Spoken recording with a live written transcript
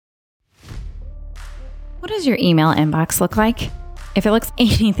What does your email inbox look like? If it looks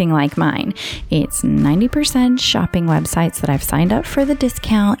anything like mine, it's 90% shopping websites that I've signed up for the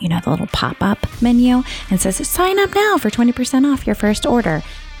discount, the little pop-up menu, and says sign up now for 20% off your first order,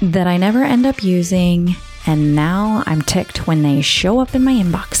 that I never end up using. And now I'm ticked when they show up in my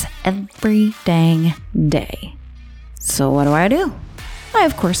inbox every dang day. So what do? I,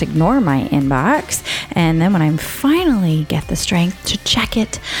 of course, ignore my inbox, and then when I finally get the strength to check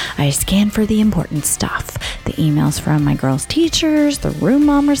it, I scan for the important stuff. The emails from my girls' teachers, the room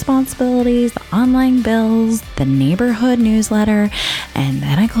mom responsibilities, the online bills, the neighborhood newsletter, and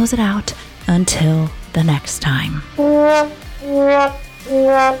then I close it out until the next time. But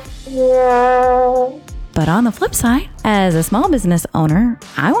on the flip side, as a small business owner,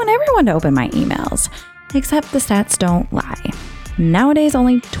 I want everyone to open my emails, except the stats don't lie. Nowadays,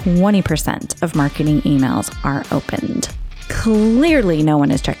 only 20% of marketing emails are opened. Clearly, no one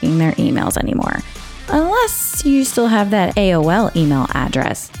is checking their emails anymore. Unless you still have that AOL email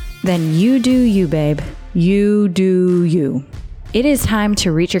address. Then you do you, babe. You do you. It is time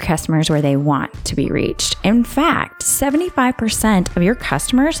to reach your customers where they want to be reached. In fact, 75% of your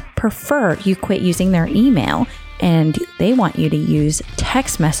customers prefer you quit using their email and they want you to use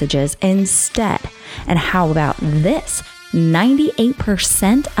text messages instead. And how about this?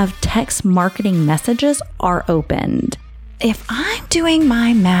 98% of text marketing messages are opened. If I'm doing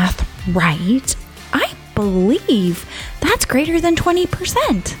my math right, I believe that's greater than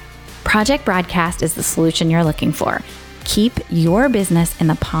 20%. Project Broadcast is the solution you're looking for. Keep your business in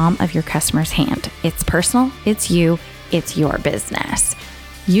the palm of your customer's hand. It's personal, it's you, it's your business.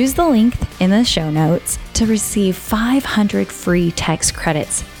 Use the link in the show notes to receive 500 free text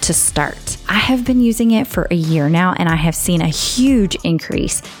credits to start. I have been using it for a year now, and I have seen a huge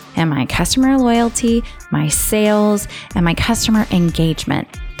increase in my customer loyalty, my sales, and my customer engagement.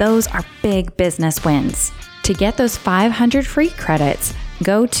 Those are big business wins. To get those 500 free credits,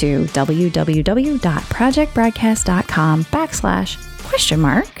 go to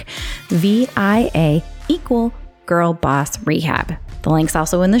www.projectbroadcast.com/VIA equal Girl Boss Rehab. The link's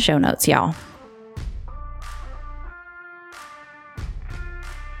also in the show notes, y'all.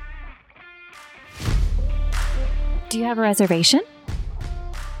 Do you have a reservation?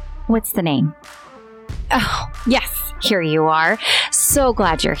 What's the name? Oh, yes, here you are. So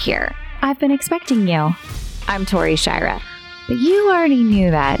glad you're here. I've been expecting you. I'm Tori Shira. But you already knew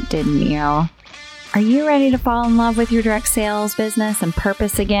that, didn't you? Are you ready to fall in love with your direct sales business and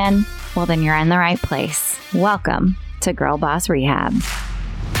purpose again? Well, then you're in the right place. Welcome to Girl Boss Rehab.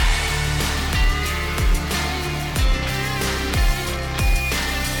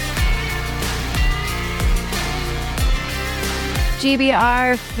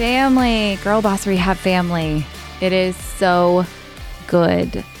 GBR family, Girl Boss Rehab family. It is so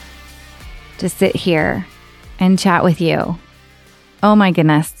good to sit here and chat with you. Oh my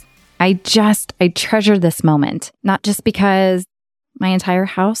goodness. I treasure this moment, not just because my entire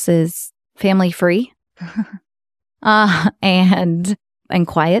house is family free and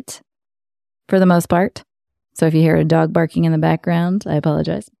quiet for the most part. So if you hear a dog barking in the background, I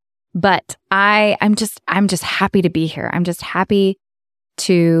apologize. But I'm just happy to be here. I'm just happy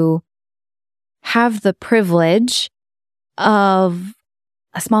to have the privilege of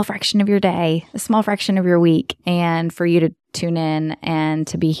a small fraction of your day, a small fraction of your week, and for you to tune in and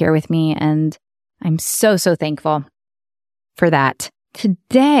to be here with me. And I'm so thankful for that.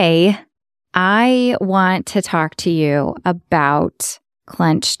 Today, I want to talk to you about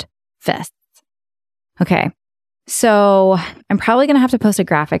clenched fists. Okay. So I'm probably going to have to post a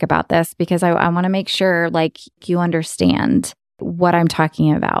graphic about this because I want to make sure you understand what I'm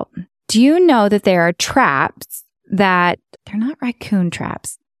talking about. Do you know that there are traps that they're not raccoon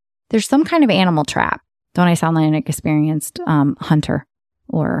traps? There's some kind of animal trap. Don't I sound like an experienced hunter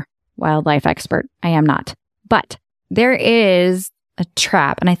or wildlife expert? I am not. But there is a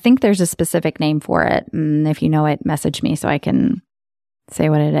trap, and I think there's a specific name for it. And if you know it, message me so I can say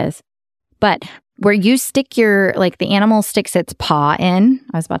what it is. But where you stick the animal sticks its paw in,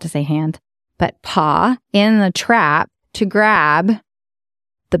 I was about to say hand, but paw in the trap to grab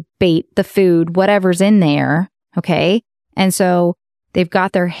the bait, the food, whatever's in there. Okay. And so they've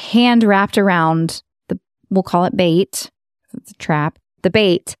got their hand wrapped around we'll call it bait. It's a trap, the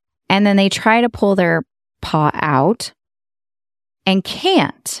bait. And then they try to pull their paw out and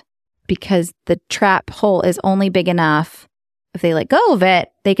can't because the trap hole is only big enough. If they let go of it,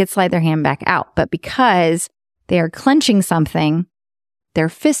 they could slide their hand back out. But because they are clenching something, their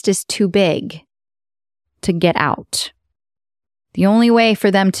fist is too big to get out. The only way for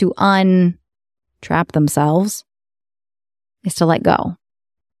them to untrap themselves is to let go.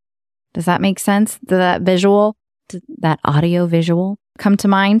 Does that make sense? Does that visual, that audio visual come to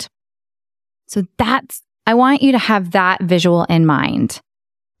mind? So I want you to have that visual in mind.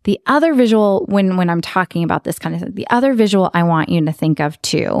 The other visual, when I'm talking about this kind of thing, the other visual I want you to think of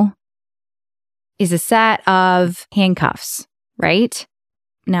too is a set of handcuffs, right?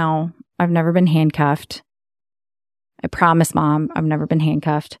 Now, I've never been handcuffed. I promise, Mom, I've never been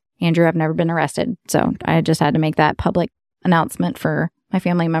handcuffed. Andrew, I've never been arrested. So I just had to make that public announcement for my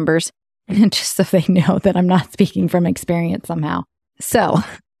family members, just so they know that I'm not speaking from experience somehow. So,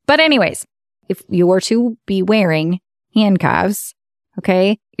 but anyways, if you were to be wearing handcuffs,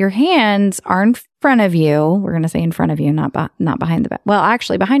 okay, your hands are in front of you. We're going to say in front of you, not behind the back. Well,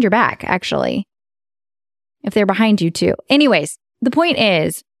 actually, behind your back, actually, if they're behind you too. Anyways, the point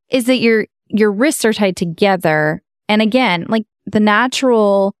is that your wrists are tied together. And again, like the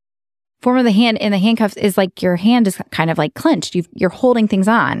natural form of the hand in the handcuffs is like your hand is kind of like clenched. You're holding things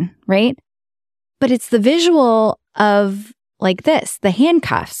on, right? But it's the visual of like this, the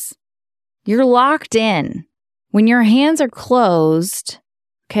handcuffs. You're locked in. When your hands are closed,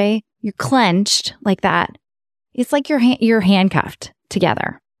 okay, you're clenched like that. It's like you're handcuffed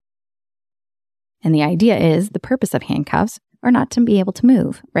together. And the idea is the purpose of handcuffs are not to be able to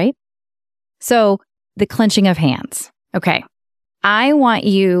move, right? So the clenching of hands. Okay, I want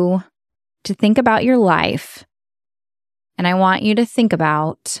you to think about your life, and I want you to think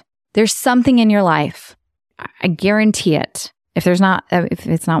about there's something in your life. I guarantee it. If it's not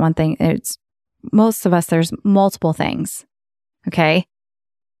one thing, it's most of us, there's multiple things, okay,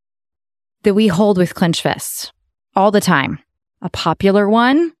 that we hold with clenched fists all the time. A popular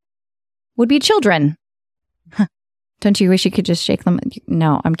one would be children. Don't you wish you could just shake them?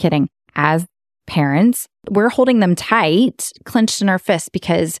 No, I'm kidding. As parents, we're holding them tight, clenched in our fists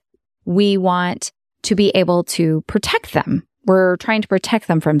because we want to be able to protect them. We're trying to protect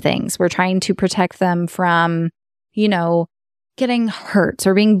them from things. We're trying to protect them from, getting hurt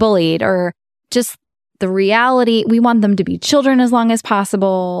or being bullied or just the reality. We want them to be children as long as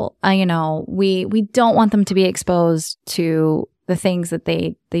possible. We don't want them to be exposed to the things that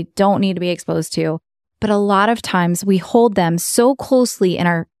they don't need to be exposed to. But a lot of times we hold them so closely in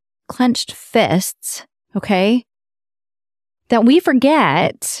our clenched fists, okay, that we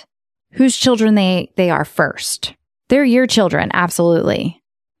forget whose children they are first. They're your children, absolutely.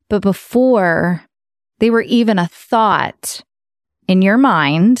 But before they were even a thought in your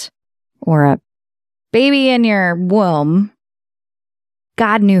mind or a baby in your womb,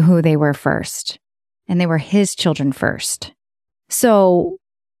 God knew who they were first, and they were His children first. So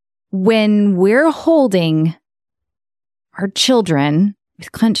when we're holding our children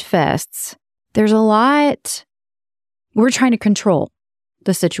with clenched fists, there's a lot we're trying to control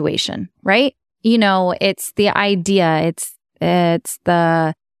the situation, right? It's the idea. It's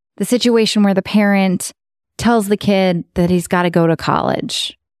the situation where the parent tells the kid that he's got to go to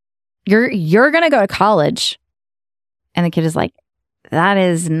college. You're going to go to college. And the kid is like, that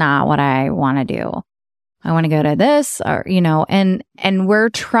is not what I want to do. I want to go to this, or, and we're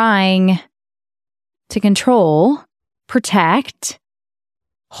trying to control, protect,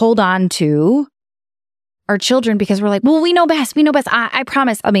 hold on to our children because we're like, well, we know best. We know best. I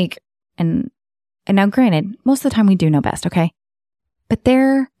promise. And now granted, most of the time we do know best, okay? But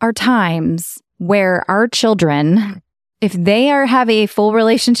there are times where our children, if they have a full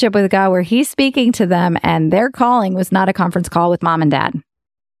relationship with God where He's speaking to them and their calling was not a conference call with mom and dad,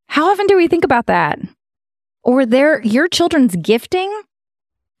 how often do we think about that? Or your children's gifting,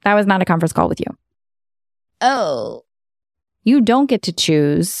 that was not a conference call with you. Oh, you don't get to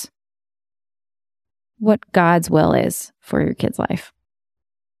choose what God's will is for your kid's life.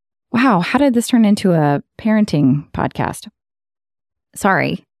 Wow, how did this turn into a parenting podcast?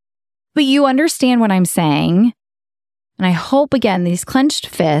 Sorry. But you understand what I'm saying. And I hope, again, these clenched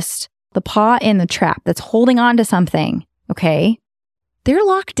fists, the paw in the trap that's holding on to something, okay? They're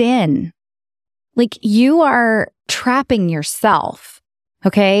locked in. Like you are trapping yourself,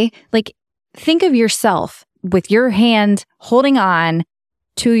 okay? Like think of yourself with your hand holding on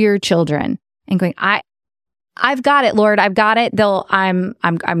to your children and going, I've got it, Lord. I've got it. I'm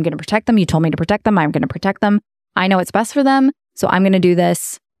going to protect them. You told me to protect them. I'm going to protect them. I know it's best for them. So I'm going to do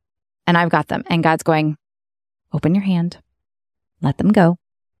this and I've got them. And God's going, open your hand. Let them go.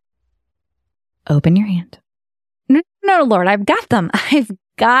 Open your hand. No, Lord, I've got them. I've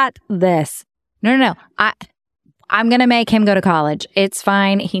got this. No. I'm going to make him go to college. It's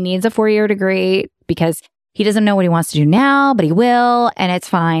fine. He needs a 4-year degree because he doesn't know what he wants to do now, but he will. And it's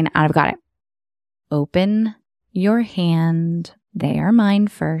fine. I've got it. Open your hand. They are mine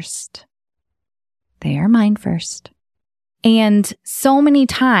first. They are mine first. And so many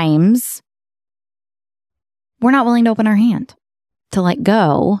times, we're not willing to open our hand to let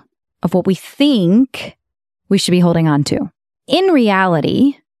go of what we think we should be holding on to. In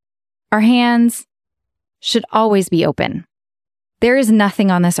reality, our hands should always be open. There is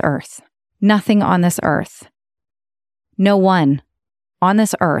nothing on this earth, no one on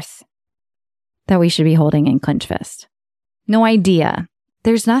this earth that we should be holding in clenched fist. No idea.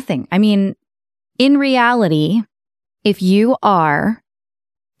 There's nothing. I mean, in reality, if you are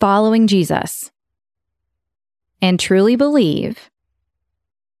following Jesus and truly believe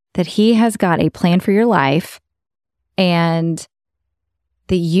that He has got a plan for your life and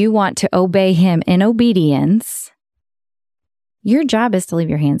that you want to obey Him in obedience, your job is to leave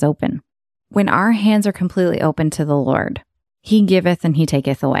your hands open. When our hands are completely open to the Lord, He giveth and He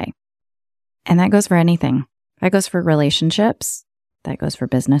taketh away. And that goes for anything. That goes for relationships. That goes for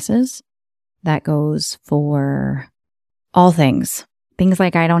businesses. That goes for all things. Things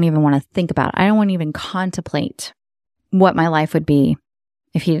like I don't even want to think about. I don't want to even contemplate what my life would be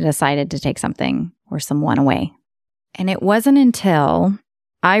if He decided to take something or someone away. And it wasn't until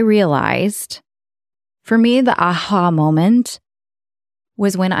I realized, for me, the aha moment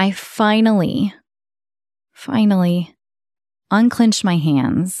was when I finally unclenched my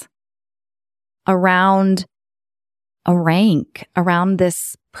hands around a rank, around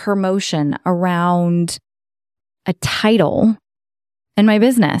this promotion, around a title in my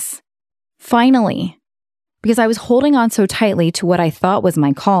business. Finally. Because I was holding on so tightly to what I thought was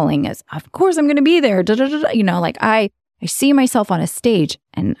my calling as, of course I'm going to be there. Like I see myself on a stage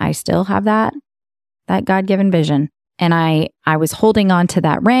and I still have that God-given vision. And I was holding on to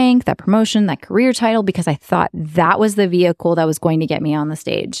that rank, that promotion, that career title because I thought that was the vehicle that was going to get me on the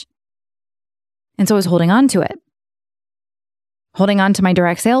stage. And so I was holding on to it. Holding on to my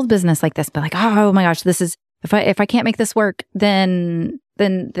direct sales business like this, but like, oh my gosh, this is, if I can't make this work, then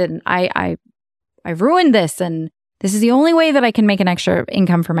I've ruined this, and this is the only way that I can make an extra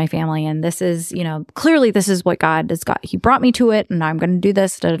income for my family. And this is, clearly this is what God has got. He brought me to it, and I'm going to do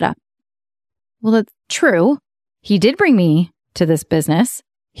this, Well, that's true. He did bring me to this business.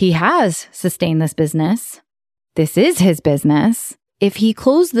 He has sustained this business. This is His business. If He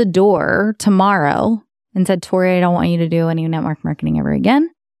closed the door tomorrow and said, Tori, I don't want you to do any network marketing ever again,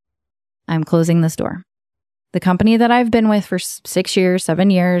 I'm closing this door. The company that I've been with for 6 years,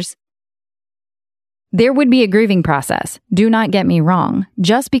 7 years, there would be a grieving process. Do not get me wrong.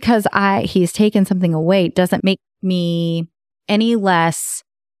 Just because He's taken something away doesn't make me any less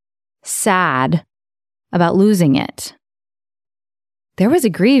sad about losing it. There was a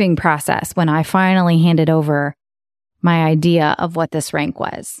grieving process when I finally handed over my idea of what this rank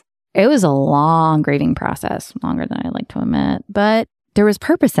was. It was a long grieving process, longer than I like to admit, but there was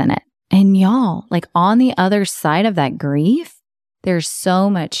purpose in it. And y'all, like on the other side of that grief, there's so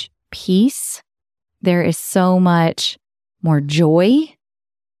much peace. There is so much more joy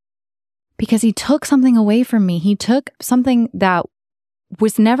because He took something away from me. He took something that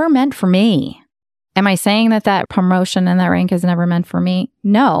was never meant for me. Am I saying that promotion and that rank is never meant for me?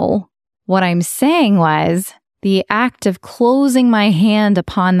 No. What I'm saying was the act of closing my hand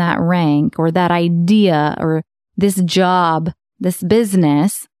upon that rank or that idea or this job, this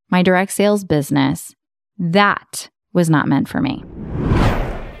business, my direct sales business, that was not meant for me.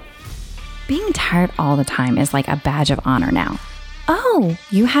 Being tired all the time is like a badge of honor now. Oh,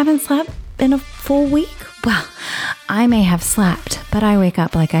 you haven't slept in a full week? Well, I may have slept, but I wake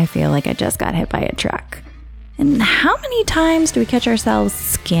up like I feel like I just got hit by a truck. And how many times do we catch ourselves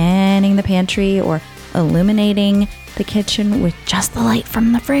scanning the pantry or illuminating the kitchen with just the light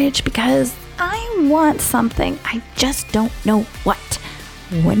from the fridge because I want something, I just don't know what?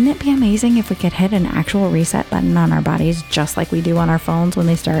 Wouldn't it be amazing if we could hit an actual reset button on our bodies just like we do on our phones when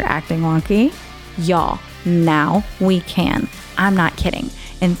they start acting wonky? Y'all, now we can. I'm not kidding.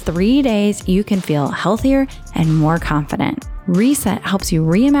 In 3 days, you can feel healthier and more confident. Reset helps you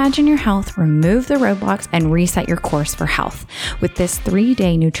reimagine your health, remove the roadblocks, and reset your course for health. With this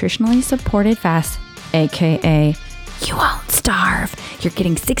 3-day nutritionally supported fast, aka you won't starve. You're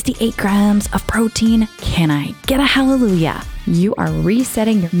getting 68 grams of protein. Can I get a hallelujah? You are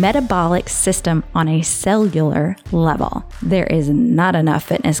resetting your metabolic system on a cellular level. There is not enough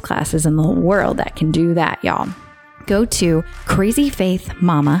fitness classes in the world that can do that, y'all. Go to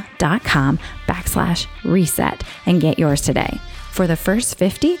crazyfaithmama.com/reset and get yours today. For the first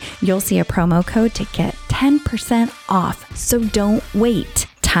 50, you'll see a promo code to get 10% off. So don't wait.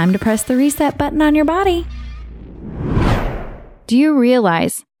 Time to press the reset button on your body. Do you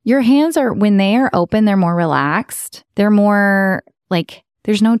realize your hands are, when they are open, they're more relaxed. They're more like,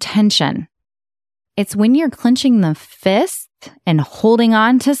 there's no tension. It's when you're clenching the fist and holding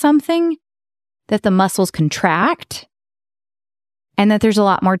on to something that the muscles contract and that there's a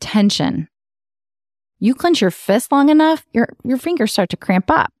lot more tension. You clench your fist long enough, your fingers start to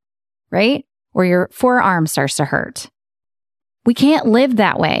cramp up, right? Or your forearm starts to hurt. We can't live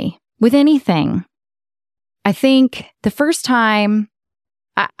that way with anything. I think the first time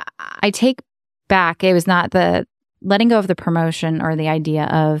I take back, it was not the letting go of the promotion or the idea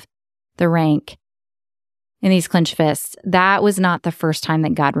of the rank in these clenched fists. That was not the first time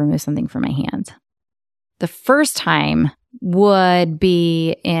that God removed something from my hand. The first time would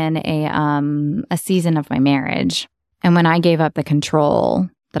be in a season of my marriage. And when I gave up the control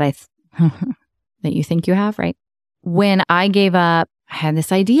that that you think you have, right? When I gave up, I had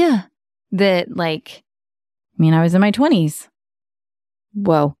this idea that I was in my 20s.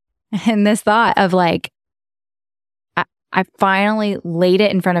 Whoa. And this thought of I finally laid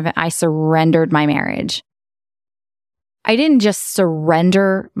it in front of it. I surrendered my marriage. I didn't just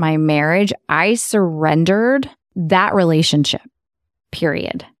surrender my marriage. I surrendered that relationship,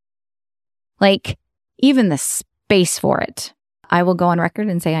 period. Even the space for it. I will go on record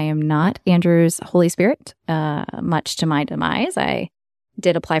and say I am not Andrew's Holy Spirit, much to my demise. I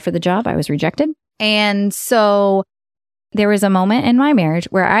did apply for the job. I was rejected. And so there was a moment in my marriage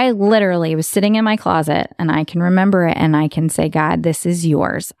where I literally was sitting in my closet, and I can remember it, and I can say, God, this is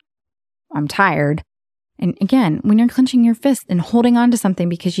yours. I'm tired. And again, when you're clenching your fist and holding on to something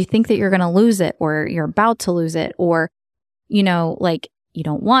because you think that you're going to lose it, or you're about to lose it, or, you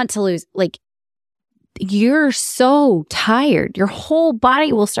don't want to lose, you're so tired. Your whole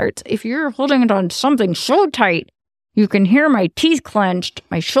body will start. If you're holding it on something so tight, you can hear my teeth clenched.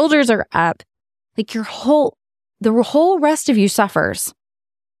 My shoulders are up. The whole rest of you suffers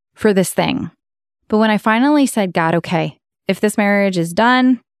for this thing. But when I finally said, God, okay, if this marriage is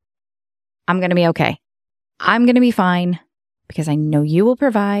done, I'm going to be okay. I'm going to be fine because I know you will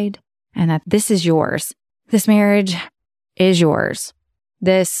provide and that this is yours. This marriage is yours.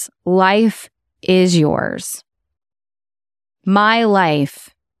 This life is yours. My life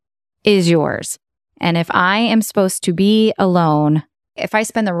is yours. And if I am supposed to be alone, if I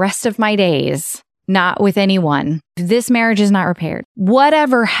spend the rest of my days not with anyone, if this marriage is not repaired,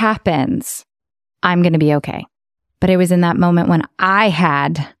 whatever happens, I'm going to be okay. But it was in that moment when I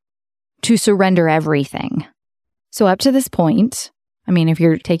had to surrender everything. So up to this point, if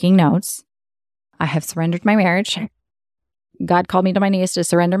you're taking notes, I have surrendered my marriage. God called me to my knees to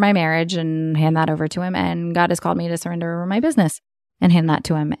surrender my marriage and hand that over to him. And God has called me to surrender over my business and hand that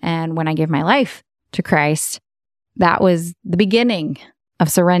to him. And when I gave my life to Christ, that was the beginning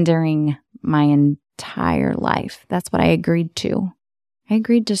of surrendering my entire life. That's what I agreed to. I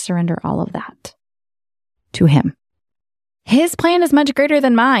agreed to surrender all of that to him. His plan is much greater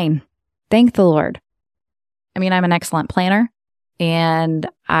than mine. Thank the Lord. I'm an excellent planner. And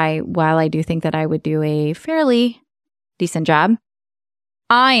while I do think that I would do a fairly decent job,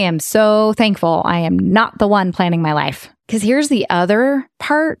 I am so thankful I am not the one planning my life. Because here's the other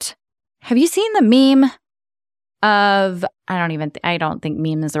part. Have you seen the meme of, I don't think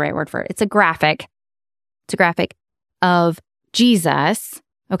meme is the right word for it. It's a graphic. It's a graphic of Jesus,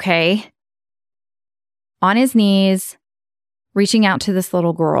 okay, on his knees, reaching out to this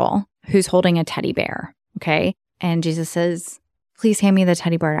little girl who's holding a teddy bear, okay? And Jesus says, please hand me the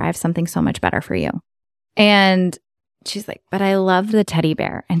teddy bear. I have something so much better for you. And she's like, but I love the teddy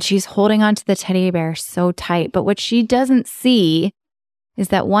bear. And she's holding onto the teddy bear so tight. But what she doesn't see is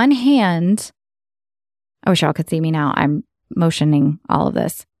that one hand, I wish y'all could see me now. I'm motioning all of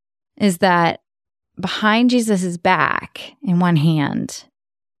this, is that behind Jesus's back in one hand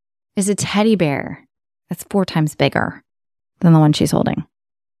is a teddy bear that's 4 times bigger than the one she's holding.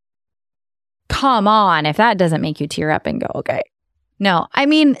 Come on, if that doesn't make you tear up and go, okay. No,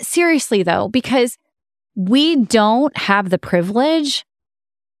 seriously though, because we don't have the privilege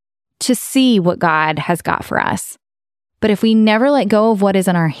to see what God has got for us. But if we never let go of what is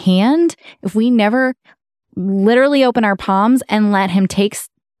in our hand, if we never literally open our palms and let him take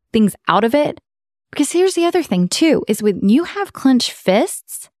things out of it, because here's the other thing too, is when you have clenched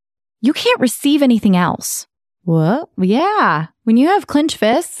fists, you can't receive anything else. What? Yeah. When you have clenched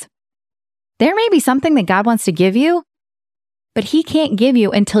fists, there may be something that God wants to give you, but he can't give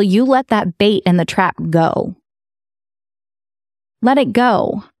you until you let that bait and the trap go. Let it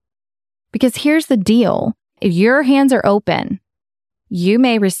go. Because here's the deal. If your hands are open, you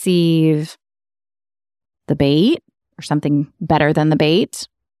may receive the bait or something better than the bait.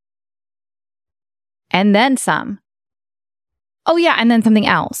 And then some. Oh yeah, and then something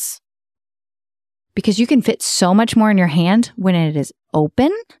else. Because you can fit so much more in your hand when it is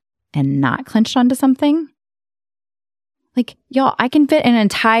open and not clenched onto something? Like, y'all, I can fit an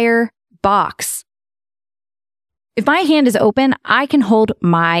entire box. If my hand is open, I can hold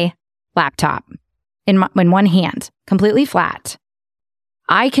my laptop in one hand, completely flat.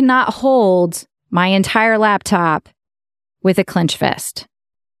 I cannot hold my entire laptop with a clenched fist.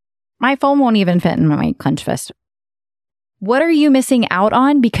 My phone won't even fit in my clenched fist. What are you missing out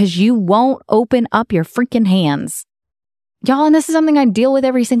on because you won't open up your freaking hands? Y'all, and this is something I deal with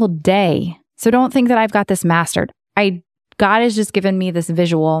every single day. So don't think that I've got this mastered. God has just given me this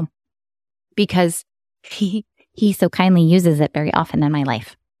visual because he so kindly uses it very often in my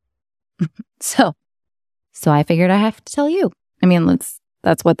life. So I figured I have to tell you. I mean,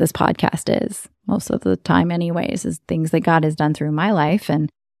 that's what this podcast is most of the time anyways, is things that God has done through my life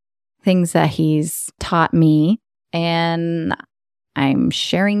and things that he's taught me. And I'm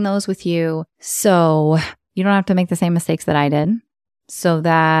sharing those with you so you don't have to make the same mistakes that I did, so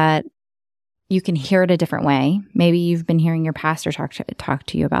that you can hear it a different way. Maybe you've been hearing your pastor talk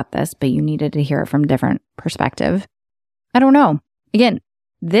to you about this, but you needed to hear it from a different perspective. I don't know. Again,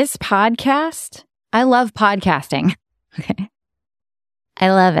 this podcast, I love podcasting. Okay. I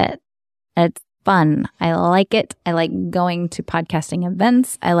love it. It's fun. I like it. I like going to podcasting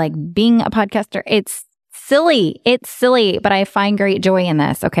events. I like being a podcaster. It's silly. But I find great joy in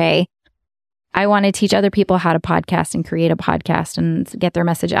this, okay? I want to teach other people how to podcast and create a podcast and get their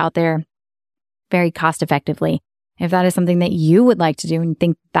message out there very cost effectively. If that is something that you would like to do and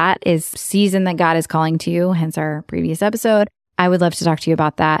think that is season that God is calling to you, hence our previous episode, I would love to talk to you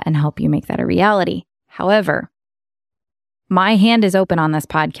about that and help you make that a reality. However, my hand is open on this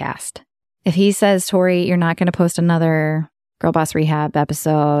podcast. If he says, Tori, you're not going to post another Girl Boss Rehab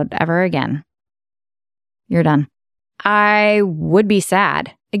episode ever again, you're done. I would be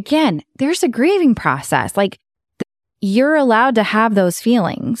sad. Again, there's a grieving process. Like, you're allowed to have those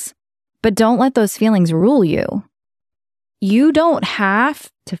feelings, but don't let those feelings rule you. You don't have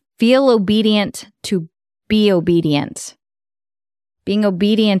to feel obedient to be obedient. Being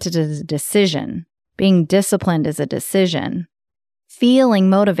obedient is a decision. Being disciplined is a decision. Feeling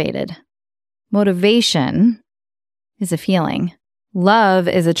motivated. Motivation is a feeling. Love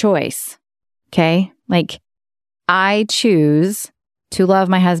is a choice. Okay? Like, I choose to love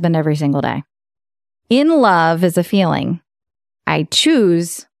my husband every single day. In love is a feeling. I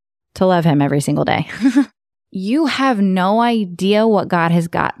choose to love him every single day. You have no idea what God has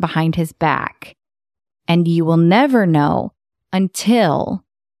got behind his back. And you will never know until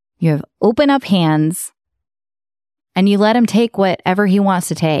you have open up hands and you let him take whatever he wants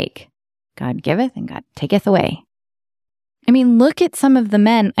to take. God giveth and God taketh away. I mean, look at some of the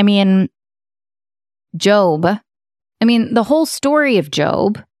men. I mean, Job. I mean, the whole story of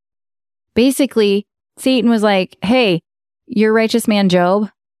Job. Basically, Satan was like, hey, you're righteous man, Job.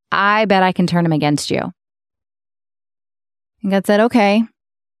 I bet I can turn him against you. And God said, okay,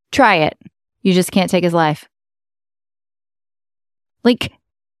 try it. You just can't take his life. Like,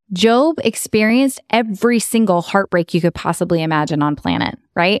 Job experienced every single heartbreak you could possibly imagine on planet,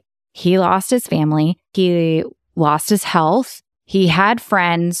 right? He lost his family. He lost his health. He had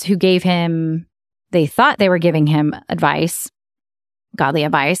friends who gave him, they thought they were giving him advice, godly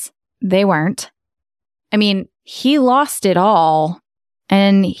advice. They weren't. I mean, he lost it all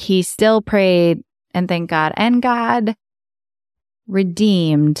and he still prayed and thanked God. And God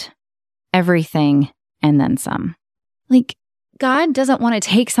redeemed everything and then some. Like, God doesn't want to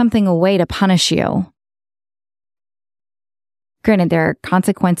take something away to punish you. Granted, there are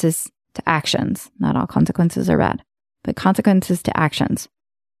consequences to actions. Not all consequences are bad, but consequences to actions.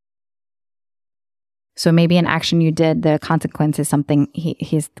 So maybe an action you did, the consequence is something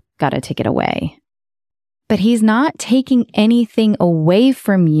he's got to take it away. But he's not taking anything away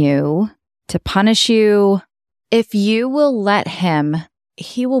from you to punish you. If you will let him,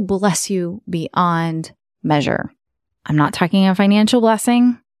 he will bless you beyond measure. I'm not talking a financial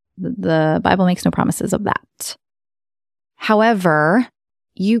blessing. The Bible makes no promises of that. However,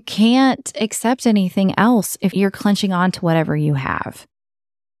 you can't accept anything else if you're clenching on to whatever you have.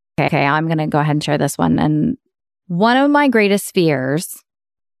 Okay, I'm going to go ahead and share this one. And one of my greatest fears,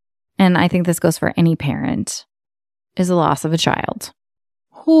 and I think this goes for any parent, is the loss of a child.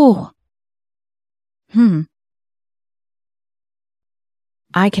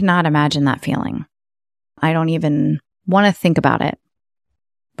 I cannot imagine that feeling. I don't even want to think about it.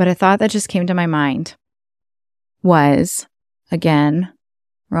 But a thought that just came to my mind was, again,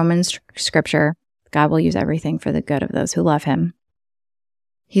 Romans scripture, God will use everything for the good of those who love him.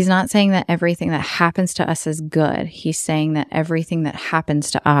 He's not saying that everything that happens to us is good. He's saying that everything that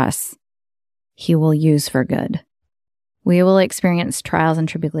happens to us, he will use for good. We will experience trials and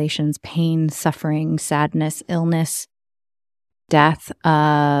tribulations, pain, suffering, sadness, illness, death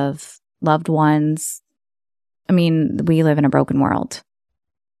of loved ones. I mean, we live in a broken world.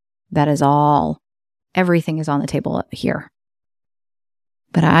 That is all. Everything is on the table here.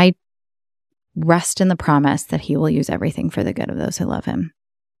 But I rest in the promise that he will use everything for the good of those who love him.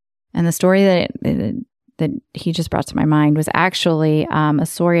 And the story that he just brought to my mind was actually a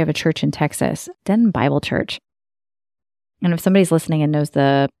story of a church in Texas, Denton Bible Church. And if somebody's listening and knows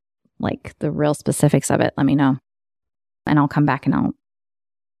the real specifics of it, let me know. And I'll come back and I'll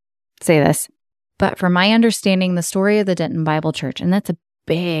say this. But from my understanding, the story of the Denton Bible Church, and that's a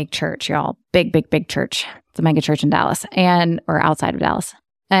big church, y'all. Big, big, big church. It's a mega church in Dallas or outside of Dallas.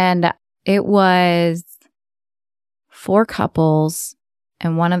 And it was 4 couples,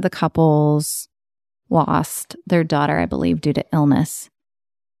 and one of the couples lost their daughter, I believe, due to illness.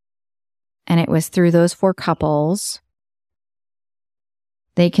 And it was through those 4 couples,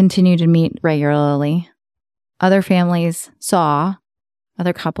 they continued to meet regularly. Other couples saw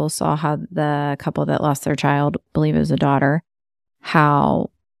how the couple that lost their child, I believe it was a daughter, how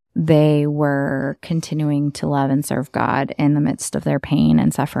they were continuing to love and serve God in the midst of their pain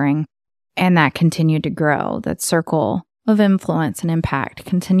and suffering. And that continued to grow. That circle of influence and impact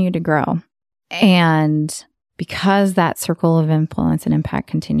continued to grow. And because that circle of influence and impact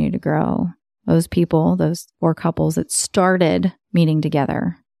continued to grow, those people, those 4 couples that started meeting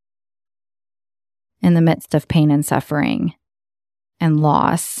together in the midst of pain and suffering and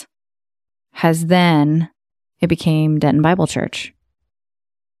loss, it became Denton Bible Church.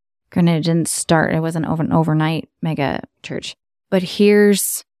 Granted, it wasn't an overnight mega church. But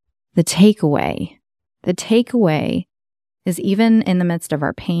here's the takeaway. The takeaway is even in the midst of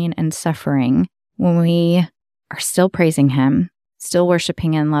our pain and suffering, when we are still praising him, still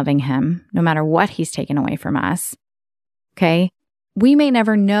worshiping and loving him, no matter what he's taken away from us, okay? We may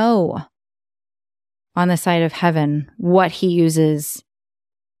never know on the side of heaven what he uses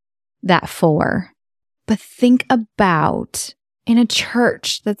that for. But think about in a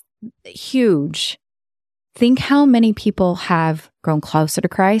church that's huge, think how many people have grown closer to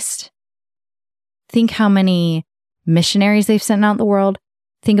Christ. Think how many missionaries they've sent out in the world.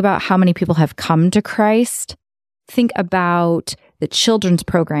 Think about how many people have come to Christ. Think about the children's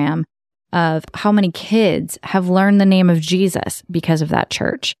program of how many kids have learned the name of Jesus because of that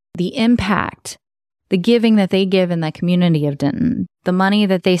church. The impact, the giving that they give in the community of Denton, the money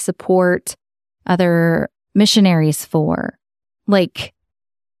that they support other missionaries for. Like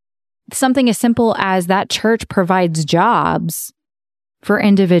something as simple as that church provides jobs for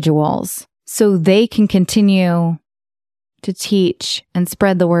individuals so they can continue to teach and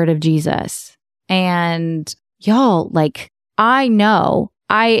spread the word of Jesus. And y'all, I know,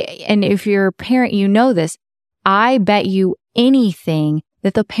 and if you're a parent, you know this, I bet you anything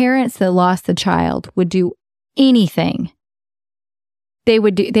that the parents that lost the child would do anything. They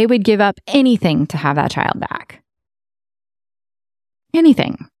would give up anything to have that child back.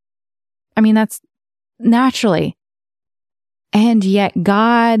 Anything. I mean, that's naturally. And yet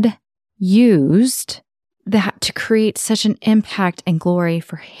God used that to create such an impact and glory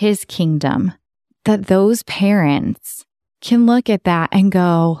for his kingdom that those parents can look at that and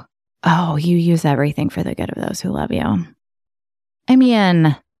go, oh, you use everything for the good of those who love you. I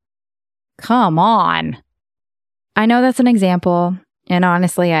mean, come on. I know that's an example. And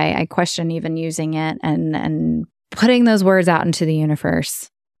honestly, I question even using it and putting those words out into the universe.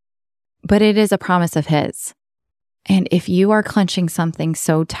 But it is a promise of his. And if you are clenching something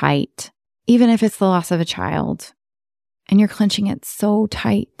so tight, even if it's the loss of a child, and you're clenching it so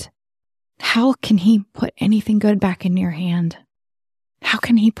tight, how can he put anything good back in your hand? How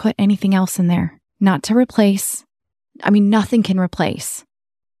can he put anything else in there? Not to replace. I mean, nothing can replace.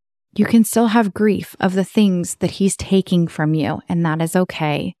 You can still have grief of the things that he's taking from you, and that is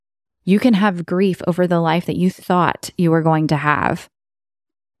okay. You can have grief over the life that you thought you were going to have.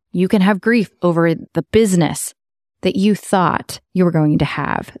 You can have grief over the business that you thought you were going to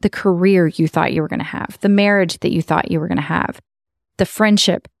have, the career you thought you were going to have, the marriage that you thought you were going to have, the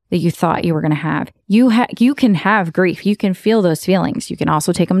friendship that you thought you were going to have. You can have grief. You can feel those feelings. You can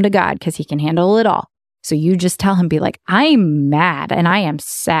also take them to God because he can handle it all. So you just tell him, be like, I'm mad and I am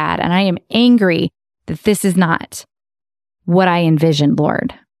sad and I am angry that this is not what I envisioned,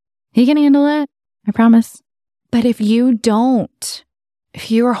 Lord. He can handle it. I promise. But if you don't, if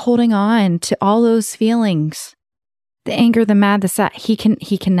you are holding on to all those feelings, the anger, the mad, the sad, he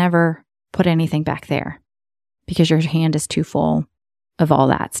can never put anything back there because your hand is too full of all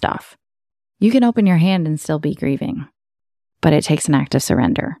that stuff. You can open your hand and still be grieving, but it takes an act of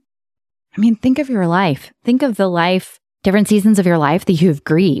surrender. I mean, think of your life. Think of the life different seasons of your life that you've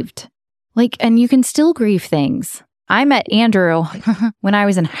grieved. And you can still grieve things. I met Andrew when I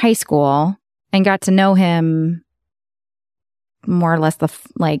was in high school and got to know him more or less the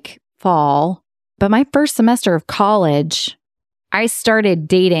fall. But my first semester of college, I started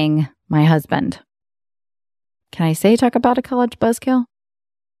dating my husband. Can I talk about a college buzzkill?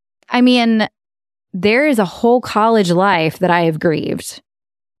 I mean, there is a whole college life that I have grieved.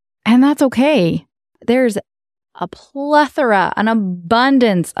 And that's okay. There's a plethora, an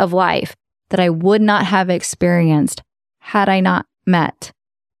abundance of life that I would not have experienced had I not met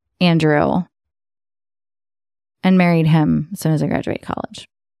Andrew and married him as soon as I graduated college.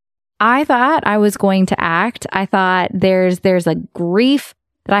 I thought I was going to act. I thought there's a grief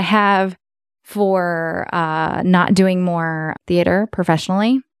that I have for not doing more theater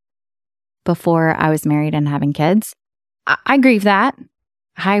professionally before I was married and having kids. I grieve that.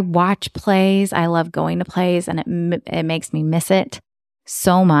 I watch plays. I love going to plays, and it makes me miss it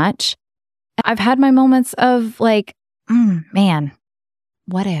so much. I've had my moments of man,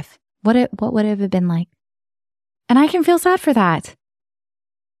 what if? What would it have been like? And I can feel sad for that.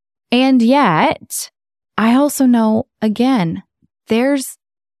 And yet, I also know, again, there's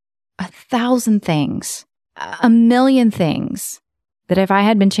 1,000 things, 1,000,000 things that if I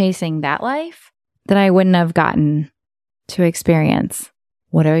had been chasing that life, that I wouldn't have gotten to experience.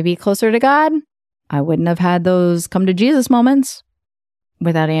 Would I be closer to God? I wouldn't have had those come to Jesus moments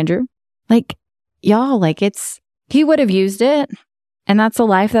without Andrew. He would have used it. And that's a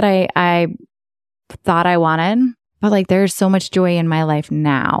life that I thought I wanted. But there's so much joy in my life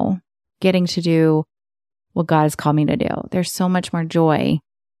now, getting to do what God has called me to do. There's so much more joy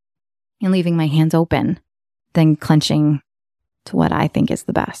in leaving my hands open than clenching to what I think is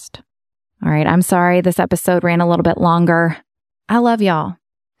the best. All right. I'm sorry this episode ran a little bit longer. I love y'all.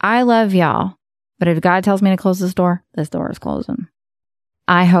 But if God tells me to close this door is closing.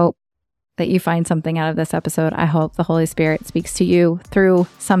 I hope that you find something out of this episode. I hope the Holy Spirit speaks to you through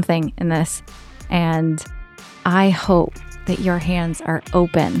something in this. And I hope that your hands are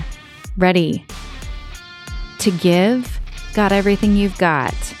open, ready to give God everything you've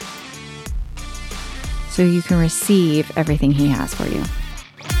got so you can receive everything He has for you.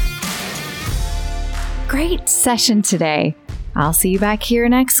 Great session today. I'll see you back here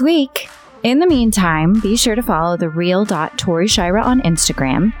next week. In the meantime, be sure to follow thereal.ToriShira on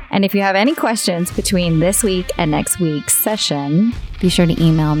Instagram. And if you have any questions between this week and next week's session, be sure to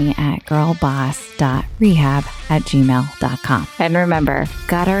email me at girlboss.rehab@gmail.com. And remember,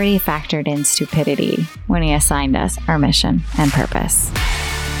 God already factored in stupidity when He assigned us our mission and purpose.